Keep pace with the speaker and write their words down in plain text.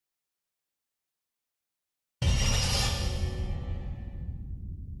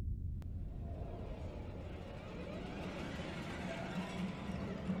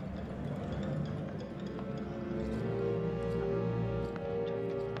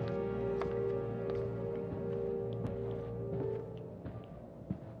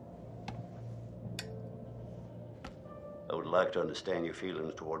like to understand your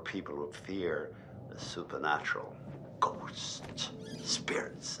feelings toward people who fear the supernatural, ghosts,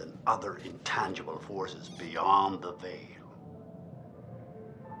 spirits, and other intangible forces beyond the veil.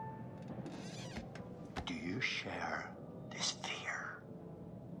 Do you share this fear?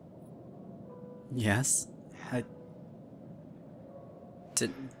 Yes.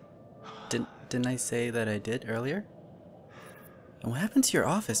 Didn't I say that I did earlier? And what happened to your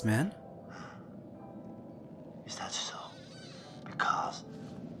office, man? Is that so? Because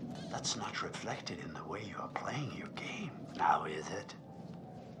that's not reflected in the way you are playing your game, now is it?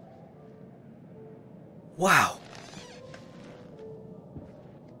 Wow.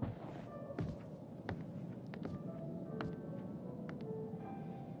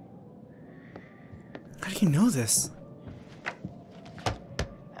 How do you know this?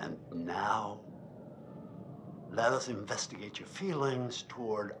 And now, let us investigate your feelings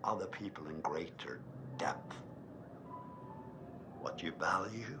toward other people in greater depth. What you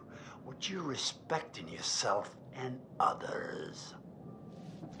value, what you respect in yourself and others.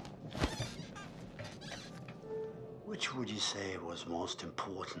 Which would you say was most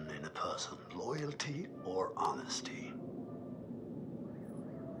important in a person, loyalty or honesty?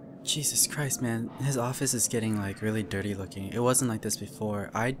 Jesus Christ, man. His office is getting like really dirty looking. It wasn't like this before.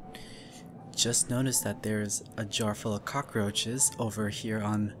 I just noticed that there's a jar full of cockroaches over here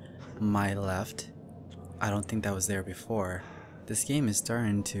on my left. I don't think that was there before. This game is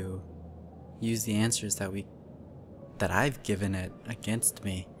starting to use the answers that I've given it against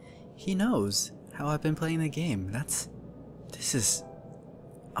me. He knows how I've been playing the game. This is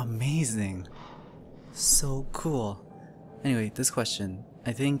amazing. So cool. Anyway, this question.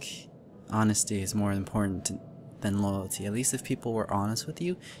 I think honesty is more important than loyalty. At least if people were honest with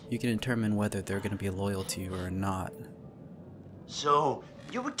you, you can determine whether they're going to be loyal to you or not. So,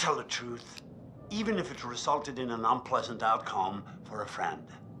 you would tell the truth, even if it resulted in an unpleasant outcome for a friend.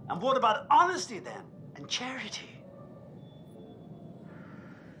 And what about honesty then? And charity?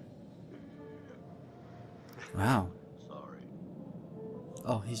 Wow. Sorry.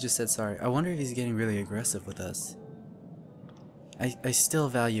 Oh, he just said sorry. I wonder if he's getting really aggressive with us. I still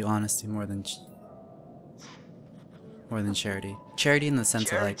value honesty more than charity. Charity in the sense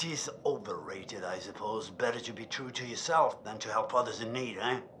that like... Charity's overrated, I suppose. Better to be true to yourself than to help others in need,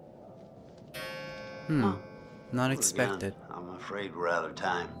 eh? Not expected. Again, I'm afraid we're out of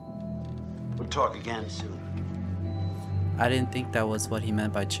time. We'll talk again soon. I didn't think that was what he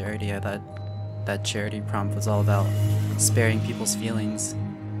meant by charity. I thought that charity prompt was all about sparing people's feelings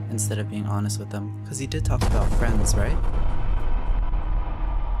instead of being honest with them. Because he did talk about friends, right?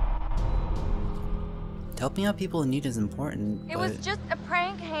 Helping out people in need is important. It was just a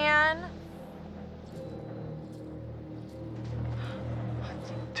prank, Han.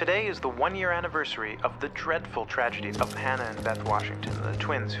 Today is the one-year anniversary of the dreadful tragedy of Hannah and Beth Washington, the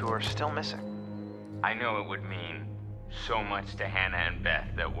twins who are still missing. I know it would mean so much to Hannah and Beth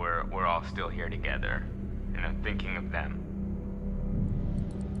that we're all still here together. And I'm thinking of them.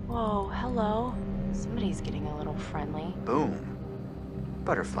 Whoa, hello. Somebody's getting a little friendly. Boom.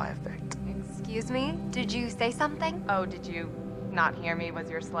 Butterfly effect. Excuse me? Did you say something? Oh, did you not hear me? Was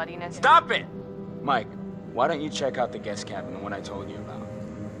your sluttiness? Stop it! Mike, why don't you check out the guest cabin, the one I told you about?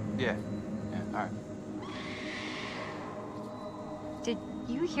 Yeah. Yeah, all right. Did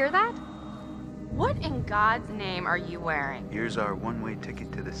you hear that? What in God's name are you wearing? Here's our one-way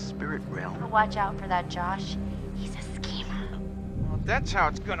ticket to the spirit realm. Watch out for that Josh. He's a schemer. Well, that's how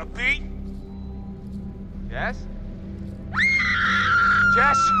it's gonna be. Yes?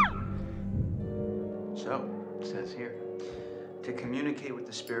 Jess! So, it says here, to communicate with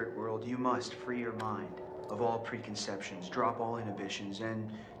the spirit world, you must free your mind of all preconceptions, drop all inhibitions,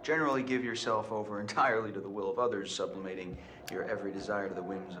 and generally give yourself over entirely to the will of others, sublimating your every desire to the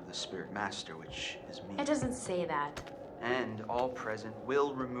whims of the spirit master, which is me. It doesn't say that. And all present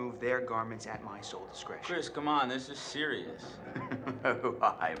will remove their garments at my sole discretion. Chris, come on, this is serious. Oh,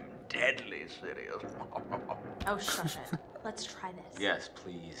 I'm deadly serious. Oh, shush it. Let's try this. Yes,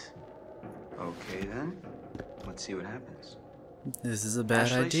 please. Okay, then. Let's see what happens. This is a bad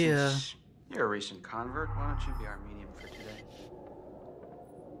Ashley, idea. since you're a recent convert, why don't you be our medium for today?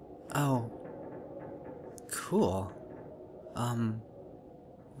 Oh. Cool. We're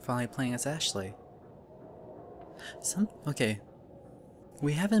finally playing as Ashley. Okay.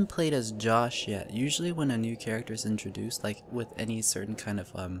 We haven't played as Josh yet. Usually when a new character is introduced, like with any certain kind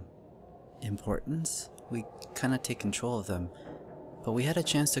of importance, we kind of take control of them. But we had a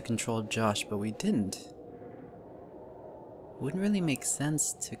chance to control Josh, but we didn't. Wouldn't really make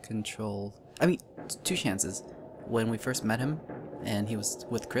sense to control... I mean, two chances. When we first met him, and he was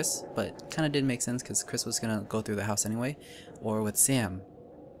with Chris, but kind of didn't make sense because Chris was gonna go through the house anyway, or with Sam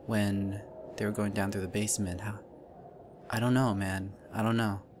when they were going down through the basement. I don't know, man. I don't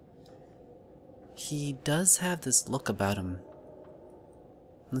know. He does have this look about him.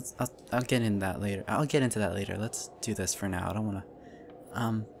 I'll get into that later. Let's do this for now. I don't wanna.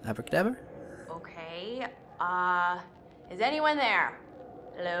 Abracadabra? Okay, is anyone there?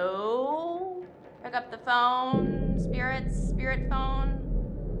 Hello? Pick up the phone, spirit phone.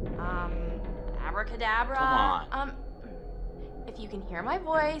 Abracadabra. Come on. If you can hear my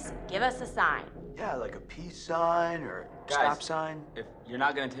voice, give us a sign. Yeah, like a peace sign or a Guys, stop sign. If you're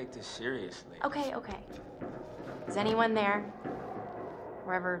not gonna take this seriously. Okay. Is anyone there?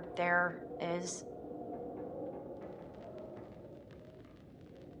 Wherever there is.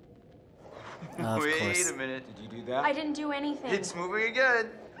 Of Wait course. a minute. Did you do that? I didn't do anything. It's moving again.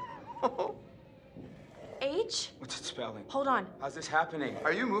 H? What's it spelling? Hold on. How's this happening?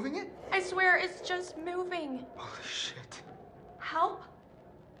 Are you moving it? I swear it's just moving. Holy shit. Help?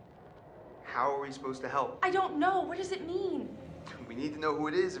 How are we supposed to help? I don't know. What does it mean? We need to know who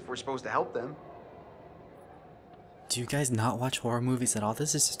it is if we're supposed to help them. Do you guys not watch horror movies at all?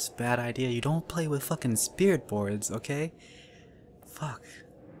 This is just a bad idea. You don't play with fucking spirit boards, okay? Fuck.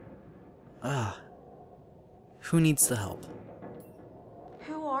 Who needs the help?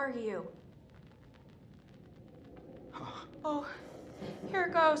 Who are you? Oh, here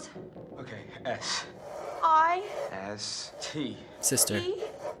it goes. Okay, S. I. S T. Sister. E.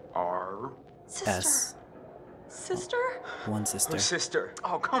 R. Sister. S. Sister? One sister. Her sister.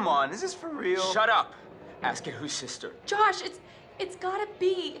 Oh, come on. Is this for real? Shut up. Ask it whose sister. Josh, it's gotta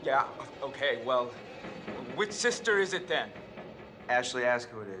be. Yeah, okay, well, which sister is it then? Ashley, ask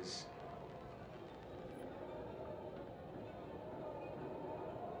who it is.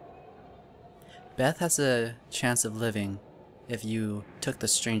 Beth has a chance of living if you took the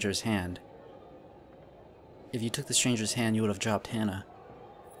stranger's hand. If you took the stranger's hand, you would have dropped Hannah.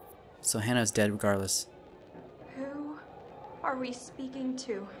 So Hannah's dead regardless. Who are we speaking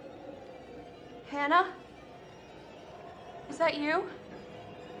to? Hannah? Is that you?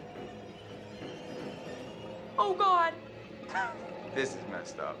 Oh God. This is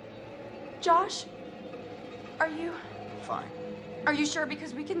messed up. Josh? Are you Fine. sure?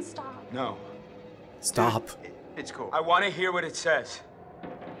 Because we can stop. No. Stop. It's cool. I want to hear what it says.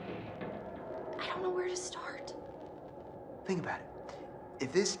 I don't know where to start. Think about it.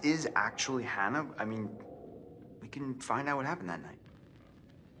 If this is actually Hannah, I mean, we can find out what happened that night.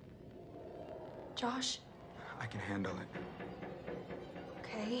 Josh? I can handle it.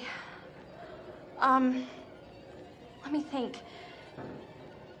 Okay. Let me think.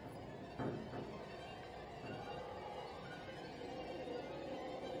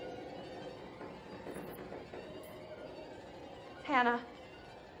 Hannah,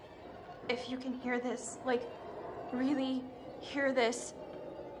 if you can hear this, like, really hear this,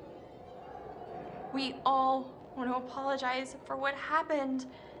 we all want to apologize for what happened.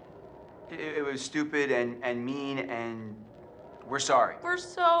 It was stupid and mean, and we're sorry. We're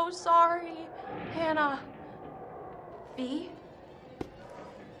so sorry, Hannah. B.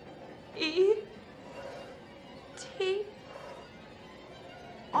 E. T.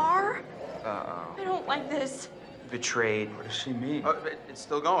 R. Uh-oh. I don't like this. Betrayed. What does she mean? Oh, it's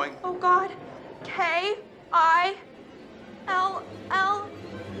still going. Oh God. K. I. L. L.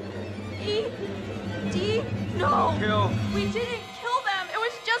 E. D. No. Kill. We didn't kill them. It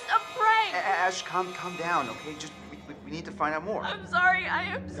was just a prank. Ash, calm down, okay? Just, we need to find out more. I'm sorry. I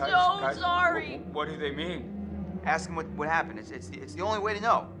am Guys, sorry. What do they mean? Ask them what happened. It's the only way to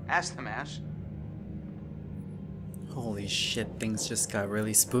know. Ask them, Ash. Holy shit, things just got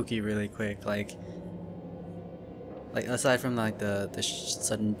really spooky really quick. Like aside from like the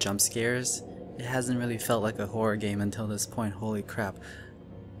sudden jump scares, it hasn't really felt like a horror game until this point. Holy crap.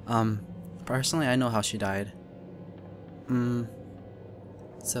 Personally, I know how she died.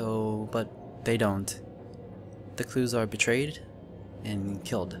 So, but they don't. The clues are betrayed and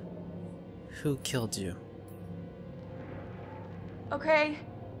killed. Who killed you? Okay.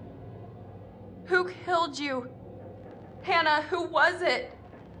 Who killed you? Hannah, who was it?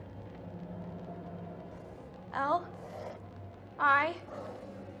 L? I?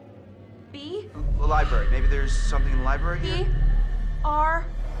 B? The library. Maybe there's something in the library here? P? R?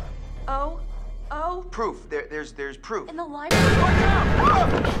 O? O? Proof. There's proof. In the library?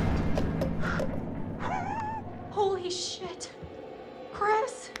 Holy shit.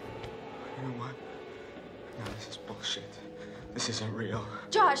 Chris? You know what? No, this is bullshit. This isn't real.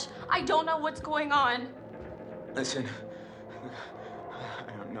 Josh, I don't know what's going on. Listen,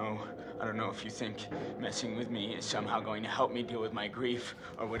 I don't know. I don't know if you think messing with me is somehow going to help me deal with my grief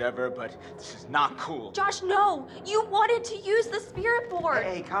or whatever, but this is not cool. Josh, no! You wanted to use the spirit board!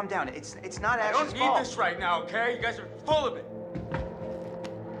 Hey, calm down. It's not I Ash's don't fault. need this right now, okay? You guys are full of it.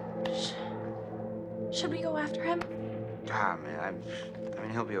 Should we go after him? Ah, man, I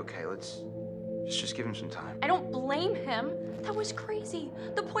mean, he'll be okay. Let's just give him some time. I don't blame him. That was crazy.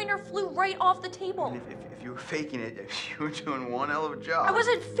 The pointer flew right off the table. And if you were faking it, you were doing one hell of a job. I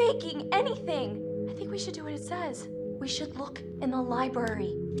wasn't faking anything. I think we should do what it says. We should look in the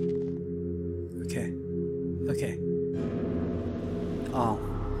library. Okay. Okay. Oh,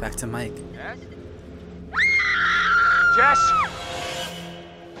 back to Mike. Jess? Jess!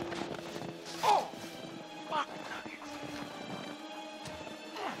 Oh! Fuck.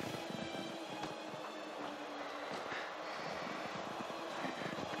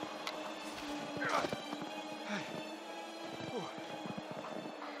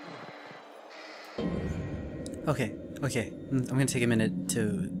 Okay. I'm gonna take a minute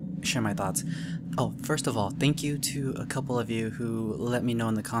to share my thoughts. Oh, first of all, thank you to a couple of you who let me know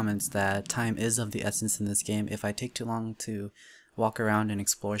in the comments that time is of the essence in this game. If I take too long to walk around and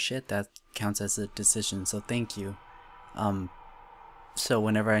explore shit, that counts as a decision, so thank you. So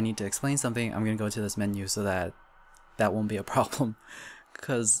whenever I need to explain something, I'm gonna go to this menu so that that won't be a problem.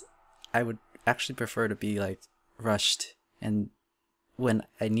 Because I would actually prefer to be, like, rushed, and when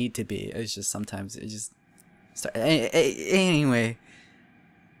I need to be, it's just sometimes it just... Anyway,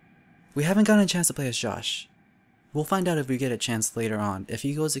 we haven't gotten a chance to play as Josh. We'll find out if we get a chance later on. If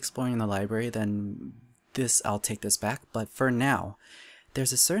he goes exploring the library, then I'll take this back. But for now,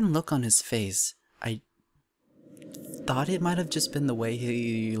 there's a certain look on his face. I thought it might have just been the way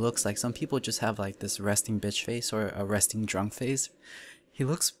he looks. Like, some people just have like this resting bitch face or a resting drunk face. He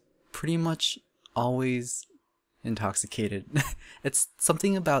looks pretty much always intoxicated. It's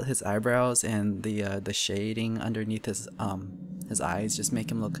something about his eyebrows and the shading underneath his eyes just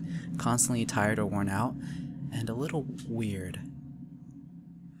make him look constantly tired or worn out and a little weird.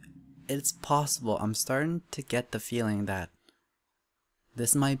 It's possible. I'm starting to get the feeling that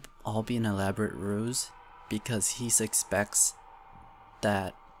this might all be an elaborate ruse because he suspects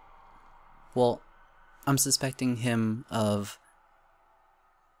that, well, I'm suspecting him of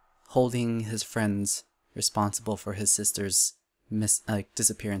holding his friends responsible for his sister's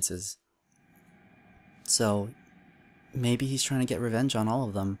disappearances. So maybe he's trying to get revenge on all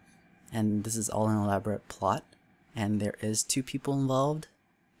of them, and this is all an elaborate plot, and there is 2 people involved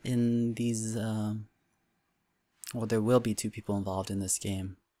in these, well, there will be 2 people involved in this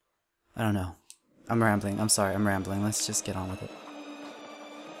game. I don't know. I'm rambling. I'm sorry, I'm rambling. Let's just get on with it.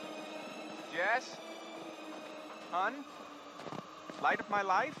 Jess? Hun? Light of my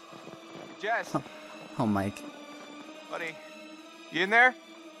life? Jess? Oh, Mike. Buddy, you in there?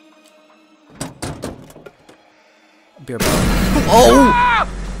 Beer bottle. Oh! Ah!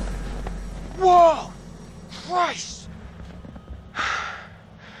 Whoa! Christ! You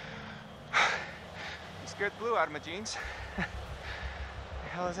scared the blue out of my jeans. What the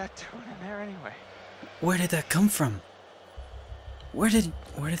hell is that doing in there anyway? Where did that come from? Where did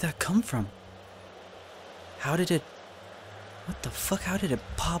that come from? How did it... What the fuck? How did it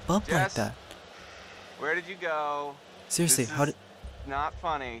pop up like Jess? that? Where did you go? Seriously, This how is did... Not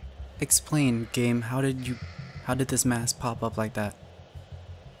funny. Explain, game. How did this mask pop up like that?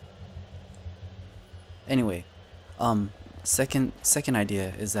 Anyway, second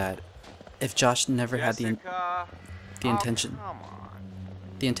idea is that if Josh never had the intention Oh, come on.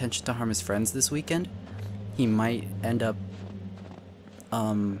 the intention to harm his friends this weekend, he might end up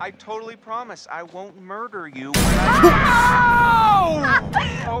I totally promise I won't murder you when I...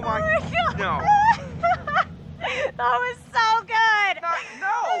 Oh my God! No! That was so good!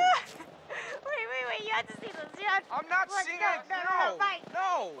 No! Wait, you have to see this. I'm not seeing it! No!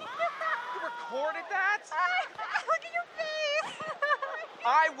 No! You recorded that? Look at your face!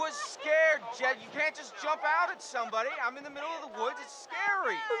 I was scared, Jed. You can't just jump out at somebody. I'm in the middle of the woods. It's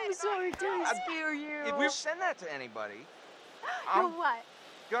scary. I'm sorry, did I scare you? If we send that to anybody, For I'm what?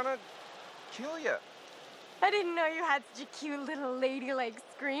 gonna kill you. I didn't know you had such a cute little ladylike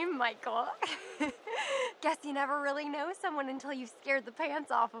scream, Michael. Guess you never really know someone until you've scared the pants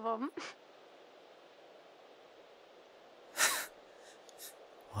off of them.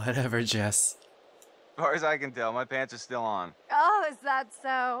 Whatever, Jess. As far as I can tell, my pants are still on. Oh, is that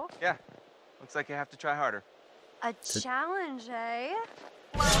so? Yeah. Looks like you have to try harder. A challenge, eh?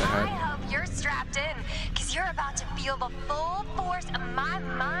 Well, I hope you're strapped in, because you're about to feel the full force of my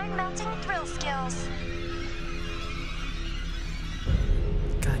mind-melting thrill skills.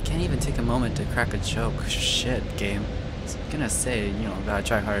 God, I can't even take a moment to crack a joke. Shit, game. was gonna say, you know, gotta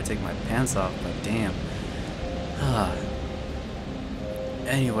try harder to take my pants off, but damn.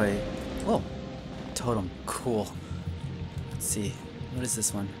 Anyway, whoa, totem, cool. Let's see, what is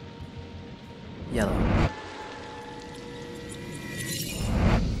this one? Yellow.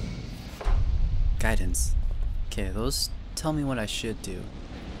 Guidance. Okay, those tell me what I should do.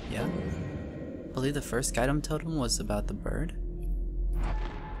 Yeah? I believe the first Guidum totem was about the bird?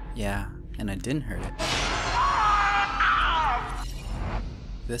 Yeah, and I didn't hurt it.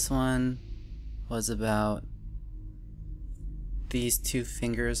 This one was about these two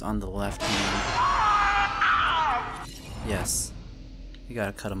fingers on the left hand. Yes. You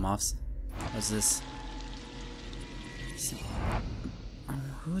gotta cut them off. What's this?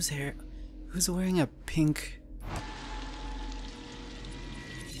 Who's hair? Who's wearing a pink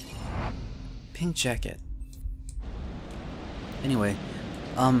jacket? Anyway,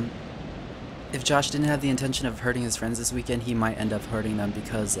 if Josh didn't have the intention of hurting his friends this weekend, he might end up hurting them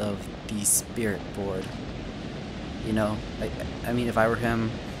because of the spirit board. You know, I mean, if I were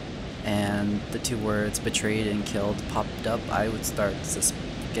him and the two words betrayed and killed popped up, I would start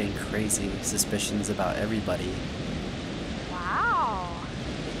getting crazy suspicions about everybody. Wow.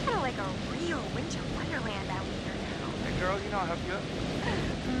 It's kind of like a real winter wonderland out here now. Hey girl, you know I'll help you up.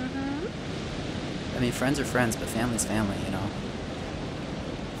 I mean, friends are friends, but family's family, you know?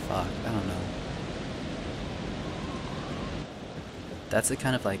 Fuck, I don't know. That's the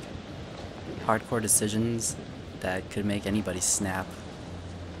kind of, like, hardcore decisions that could make anybody snap.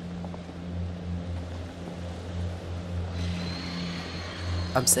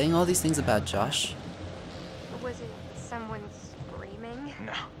 I'm saying all these things about Josh. Was it someone screaming?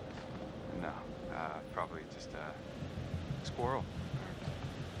 No. No. Probably just a squirrel.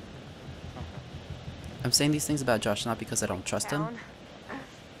 I'm saying these things about Josh not because I don't trust him.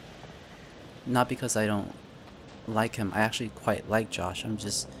 Not because I don't like him. I actually quite like Josh.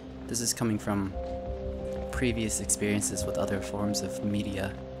 This is coming from previous experiences with other forms of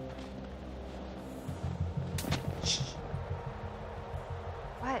media.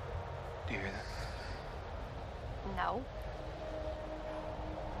 What? Do you hear that? No.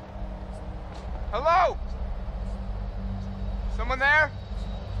 Hello? Someone there?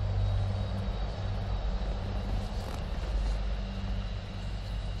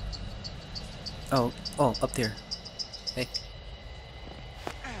 Oh, up there. Hey.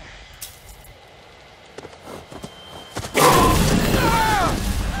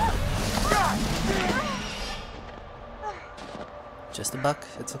 Just a buck,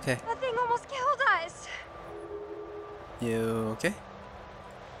 it's okay. That thing almost killed us. You okay?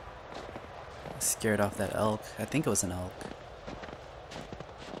 Scared off that elk. I think it was an elk.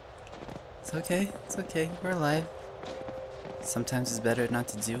 It's okay, we're alive. Sometimes it's better not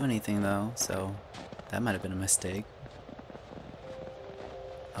to do anything though, so that might have been a mistake.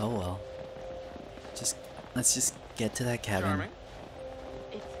 Oh well. Let's just get to that cabin. Charming.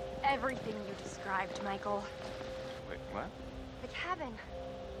 It's everything you described, Michael. Wait, what? The cabin.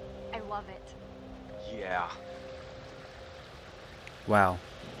 I love it. Yeah. Wow.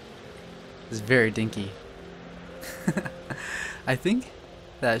 It's very dinky. I think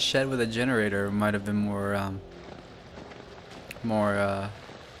that shed with a generator might have been more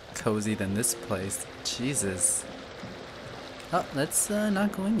cozy than this place. Jesus. Oh, let's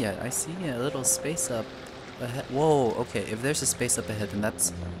not go in yet. I see a little space up ahead. Whoa, okay, if there's a space up ahead, then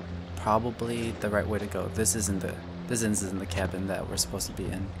that's probably the right way to go. This isn't the cabin that we're supposed to be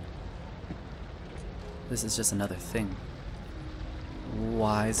in. This is just another thing.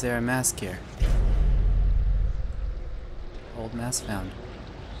 Why is there a mask here? Old mask found.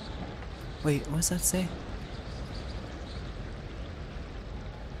 Wait, what does that say?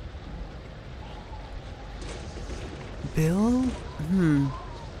 Bill?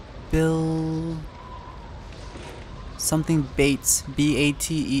 Bill... Something Bates.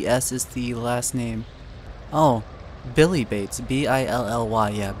 B-A-T-E-S is the last name. Oh, Billy Bates. B-I-L-L-Y,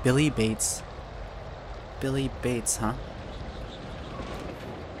 yeah. Billy Bates. Billy Bates, huh?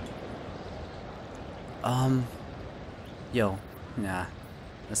 Yo. Nah.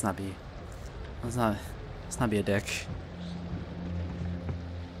 Let's not be a dick.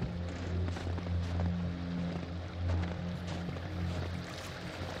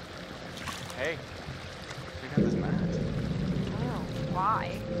 Hey, check out this mask. Oh,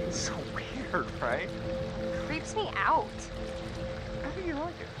 why? It's so weird, right? Creeps me out. How do you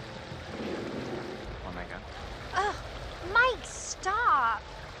like it? Oh my god. Ugh, Mike, stop.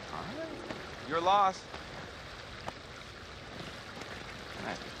 Alright. Your loss.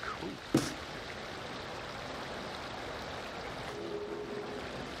 That'd be cool.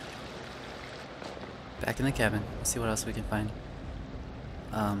 Back in the cabin. Let's see what else we can find.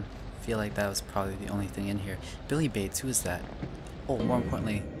 Feel like that was probably the only thing in here. Billy Bates, who is that? Oh, more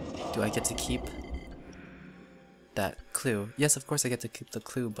importantly, do I get to keep that clue? Yes, of course I get to keep the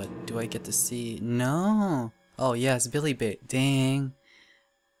clue, but do I get to see? No! Oh yes, Billy Bates. Dang.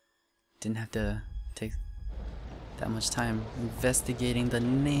 Didn't have to take that much time investigating the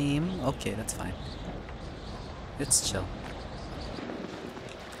name. Okay, that's fine. It's chill.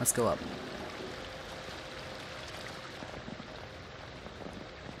 Let's go up.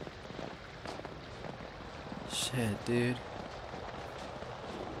 Shit, dude.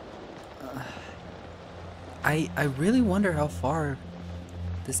 I really wonder how far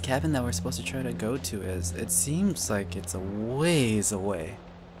this cabin that we're supposed to try to go to is. It seems like it's a ways away.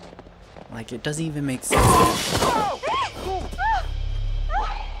 Like, it doesn't even make sense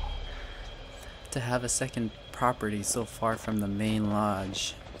to have a second property so far from the main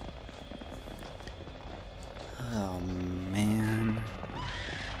lodge. Oh man.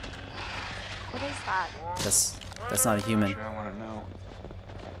 What is that? That's not a human. Sure, I want to know.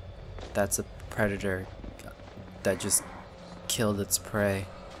 That's a predator that just killed its prey.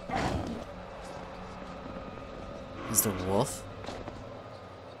 Is the wolf?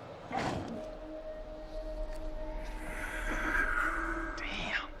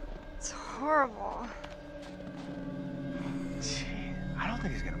 Damn. It's horrible. Gee, I don't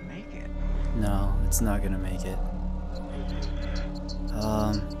think he's gonna make it. No, it's not gonna make it.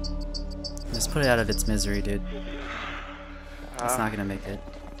 Just put it out of its misery, dude. It's not gonna make it.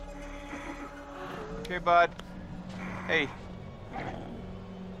 Okay, bud. Hey.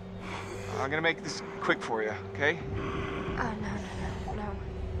 I'm gonna make this quick for you, okay? Oh, no.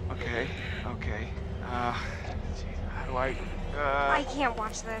 Okay, okay. Geez, how do I... I can't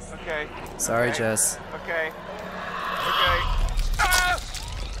watch this. Okay. Sorry, okay. Jess. Okay. Okay.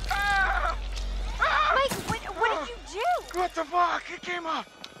 Mike, what did you do? What the fuck? It came up.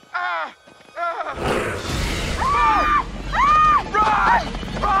 Run!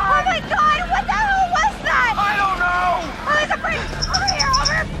 Oh my god, what the hell was that? I don't know! Oh, there's a break! Over here!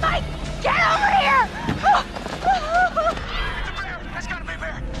 Mike, get over here! It's a bear! That's gotta be a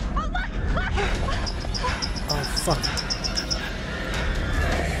bear! Oh, look! Oh fuck.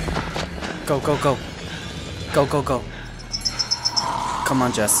 Go. Go. Come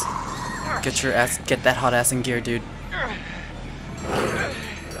on, Jess. Get that hot ass in gear, dude.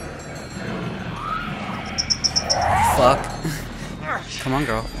 Fuck. Come on,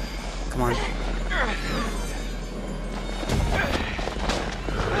 girl. Come on.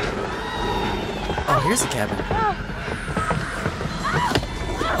 Oh, here's the cabin.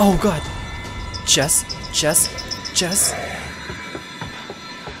 Oh god. Jess.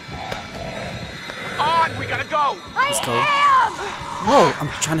 On! We gotta go! Let's go. I am! Whoa, I'm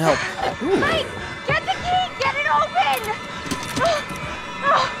trying to help. Ooh. Mike, get the key! Get it open!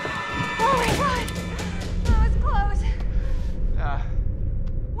 Oh my god! That was close.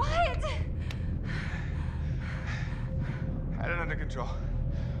 What? Had it under control.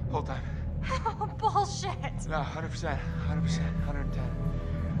 Whole time. Oh, bullshit. No, 100%. 110.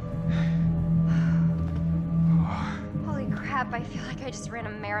 Holy crap, I feel like I just ran a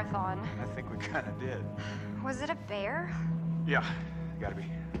marathon. I think we kinda did. Was it a bear? Yeah, gotta be.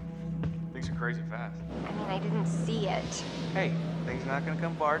 Things are crazy fast. I mean, I didn't see it. Hey, things not gonna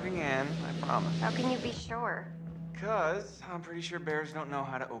come barging in, I promise. How can you be sure? 'Cause I'm pretty sure bears don't know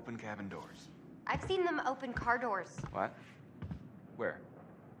how to open cabin doors. I've seen them open car doors What? Where?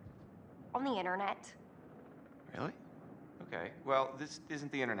 on the internet. Really? Okay. Well, this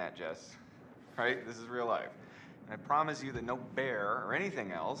isn't the internet, Jess. Right? This is real life. And I promise you that no bear or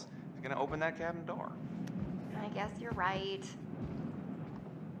anything else is gonna open that cabin door. I guess you're right.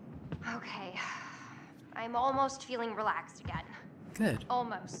 Okay. I'm almost feeling relaxed again. Good.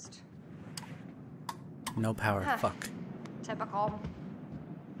 Almost. No power. Huh. Fuck. Typical.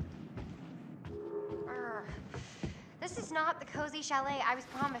 Urgh. This is not the cozy chalet I was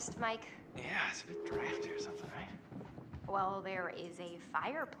promised, Mike. Yeah, it's a bit drafty or something, right? Well, there is a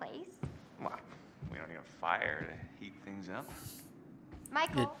fireplace. Well, we don't need a fire to heat things up.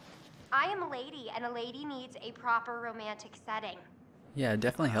 Michael, I am a lady, and a lady needs a proper romantic setting. Yeah,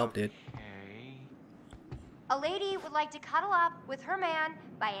 definitely help, dude. Okay. A lady would like to cuddle up with her man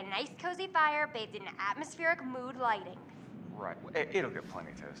by a nice cozy fire bathed in atmospheric mood lighting. Right. Well, it'll get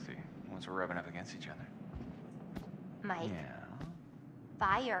plenty toasty once we're rubbing up against each other. Mike, Yeah.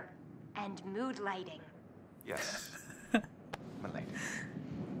 fire and mood lighting. Yes. My lady.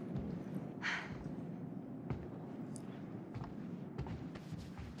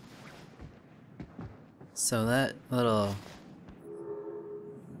 So that little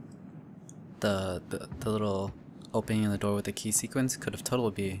the little opening in the door with the key sequence could have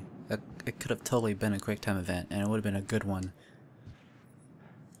totally been a quick time event, and it would have been a good one.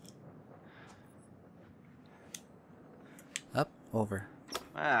 Up, over.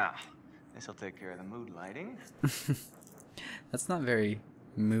 Wow. This'll take care of the mood lighting. That's not very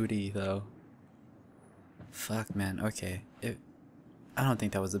moody though. Fuck, man. Okay. I don't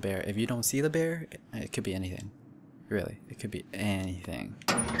think that was a bear. If you don't see the bear, it could be anything. Really, it could be anything.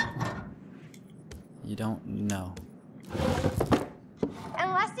 You don't know.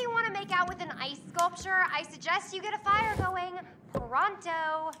 Unless you want to make out with an ice sculpture, I suggest you get a fire going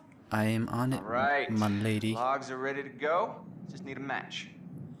pronto. I am on it, All right. my lady. Logs are ready to go. Just need a match.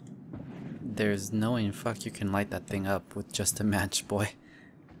 There's no way in fuck you can light that thing up with just a match, boy.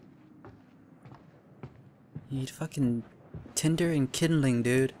 You need fucking tinder and kindling,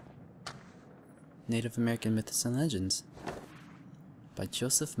 dude. Native American Myths and Legends by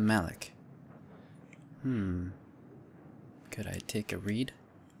Joseph Malik. Could I take a read?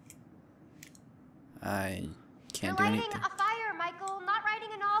 I can't do You're anything. lighting a fire, Michael, not writing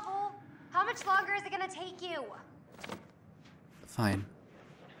a novel. How much longer is it gonna take you? Fine.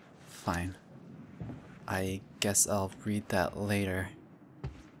 Fine. I guess I'll read that later.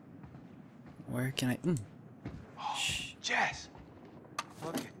 Where can I... Oh, Jess!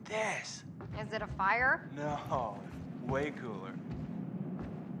 Look at this! Is it a fire? No, way cooler.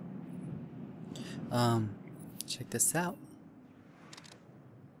 Check this out.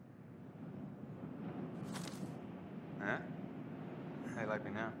 Huh? How you like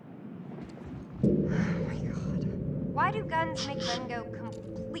me now? Oh my god. Why do guns make men go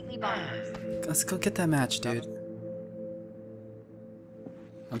completely bonkers? Let's go get that match, dude.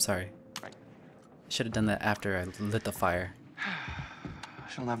 I'm sorry. Right. Should have done that after I lit the fire.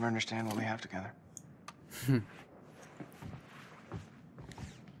 She'll never understand what we have together.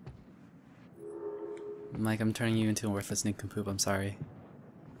 Mike, I'm turning you into a worthless nincompoop. I'm sorry.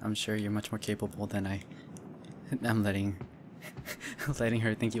 I'm sure you're much more capable than I'm letting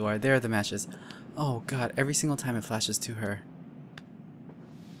her think you are. There are the matches. Oh god, every single time it flashes to her.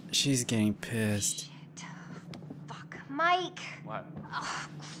 She's getting pissed. Shit. Fuck. Mike! What? Oh,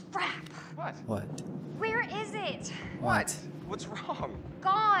 crap. What? What? Where is it? What? What's wrong?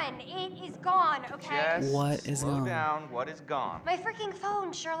 Gone. It is gone, okay? Jess, What is slow gone? down. What is gone? My freaking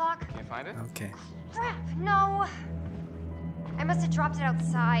phone, Sherlock. Can't find it? Okay. Crap. No. I must have dropped it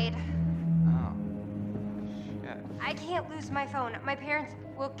outside. Oh. Shit. I can't lose my phone. My parents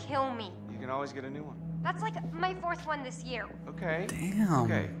will kill me. You can always get a new one. That's like my 4th one this year. Okay. Damn.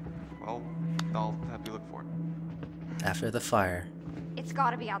 Okay. Well, I'll have you look for it. After the fire. It's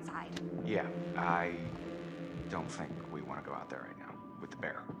gotta be outside. Yeah, I don't think we want to go out there right now with the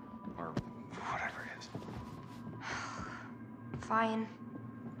bear. Or whatever it is. Fine.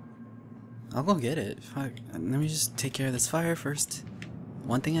 I'll go get it. Fuck. Let me just take care of this fire first.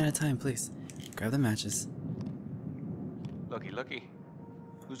 One thing at a time, please. Grab the matches. Looky.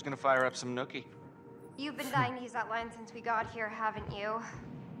 Who's gonna fire up some nookie? You've been dying to use that line since we got here, haven't you?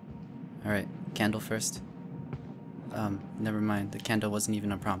 Alright, candle first. Never mind. The candle wasn't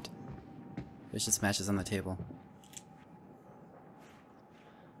even a prompt. There's just matches on the table.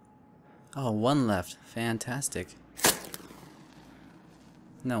 Oh, one left. Fantastic.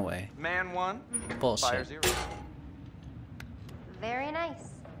 No way. Man 1, Bullshit. fire 0. Very nice.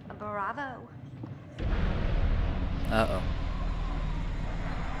 Bravo. Uh-oh.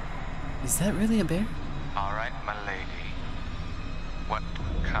 Is that really a bear? All right, my lady. What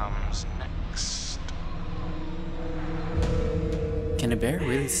comes next? Can a bear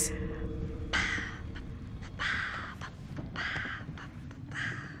really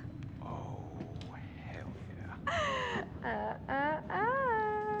Oh, hell yeah.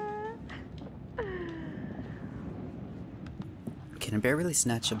 Can a bear really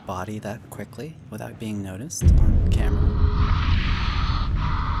snatch a body that quickly without being noticed on camera?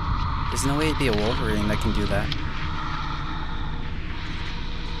 There's no way it'd be a Wolverine that can do that.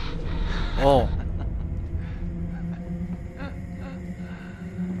 Oh.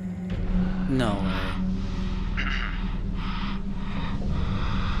 No way.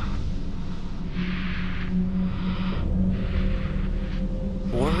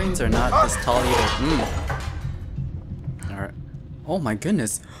 Wolverines are not this tall either. Alright. Oh my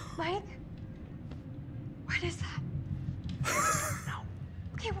goodness. Mike? What is that? No.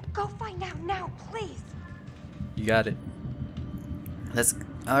 Okay, well, go find out now, please. You got it. Let's...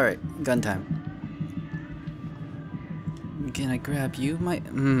 Alright, gun time. Can I grab you, Mike?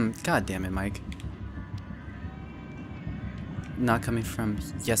 God damn it, Mike. Not coming from...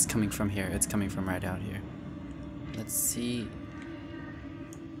 Yes, coming from here. It's coming from right out here. Let's see...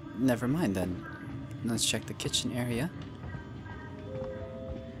 Never mind then. Let's check the kitchen area.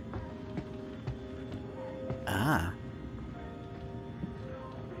 Ah.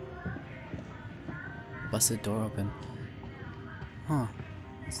 Busted door open. Huh.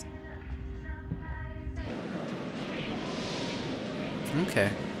 Okay.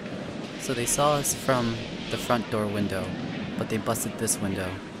 So they saw us from the front door window, but they busted this window.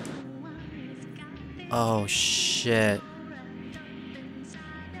 Oh shit.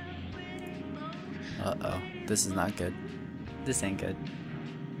 Uh-oh. This is not good. This ain't good.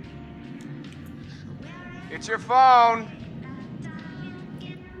 It's your phone!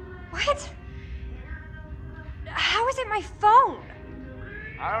 What? How is it my phone?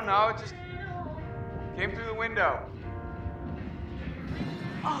 I don't know, it just came through the window.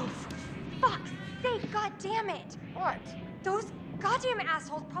 Oh, for fuck's sake, god damn it! What? Those goddamn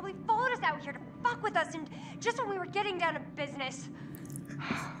assholes probably followed us out here to fuck with us, and just when we were getting down to business.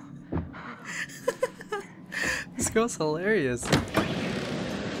 This girl's hilarious.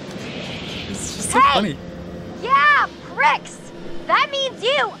 It's just so Hey! funny. Yeah, pricks! That means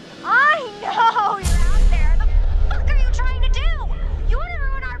you! I know you're out there! The fuck are you trying to do? You wanna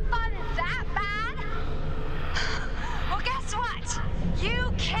ruin our fun that bad? Well, guess what?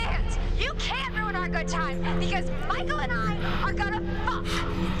 You can't! You can't ruin our good time, because Michael and I are gonna fuck!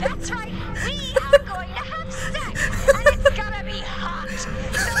 That's right, we are going to have sex! And it's gonna be hot!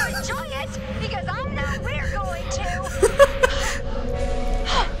 So enjoy it, because I know we're going to!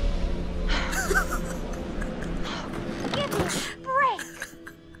 Give me a break!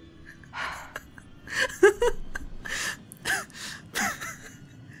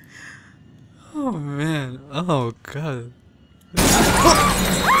 Oh man. Oh god.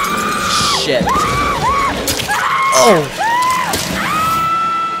 Shit. Oh!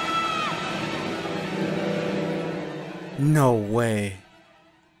 No way.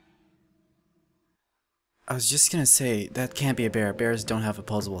 I was just gonna say, that can't be a bear. Bears don't have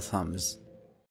opposable thumbs.